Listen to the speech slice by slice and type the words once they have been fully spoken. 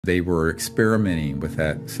They were experimenting with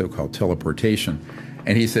that so-called teleportation.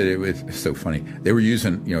 And he said it was so funny. They were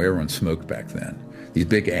using, everyone smoked back then, these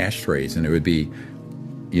big ashtrays, and it would be,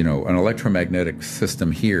 an electromagnetic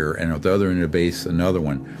system here, and at the other end of the base, another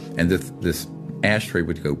one. And this ashtray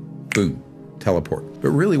would go, boom, teleport. But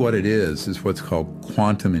really what it is what's called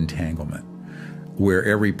quantum entanglement, where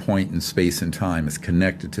every point in space and time is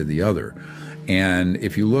connected to the other. And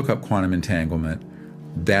if you look up quantum entanglement,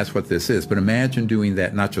 that's what this is. But imagine doing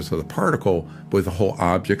that not just with a particle, but with a whole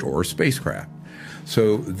object or a spacecraft.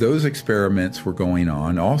 So those experiments were going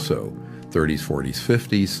on also, 30s, 40s,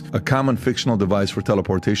 50s. A common fictional device for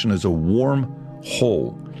teleportation is a worm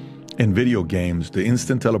hole. In video games, the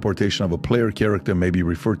instant teleportation of a player character may be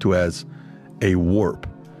referred to as a warp.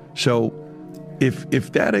 So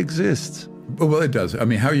if that exists... Well, it does. I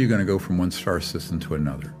mean, how are you going to go from one star system to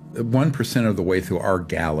another? 1% of the way through our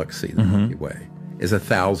galaxy, the Milky Way, is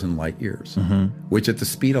 1,000 light years, which at the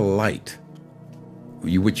speed of light,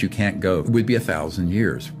 which you can't go, would be 1,000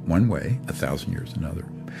 years one way, 1,000 years another.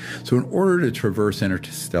 So in order to traverse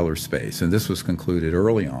interstellar space, and this was concluded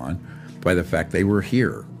early on by the fact they were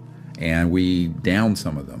here, and we downed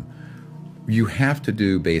some of them, you have to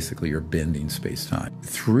do basically your bending space-time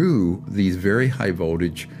through these very high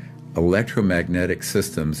voltage electromagnetic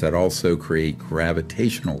systems that also create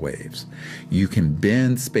gravitational waves. You can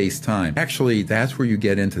bend space-time. Actually, that's where you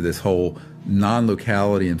get into this whole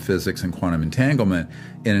non-locality in physics and quantum entanglement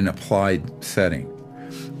in an applied setting.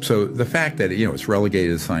 So the fact that it's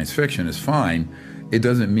relegated to science fiction is fine. It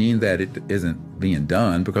doesn't mean that it isn't being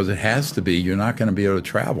done, because it has to be. You're not going to be able to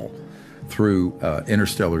travel through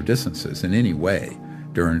interstellar distances in any way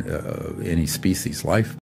during any species' life.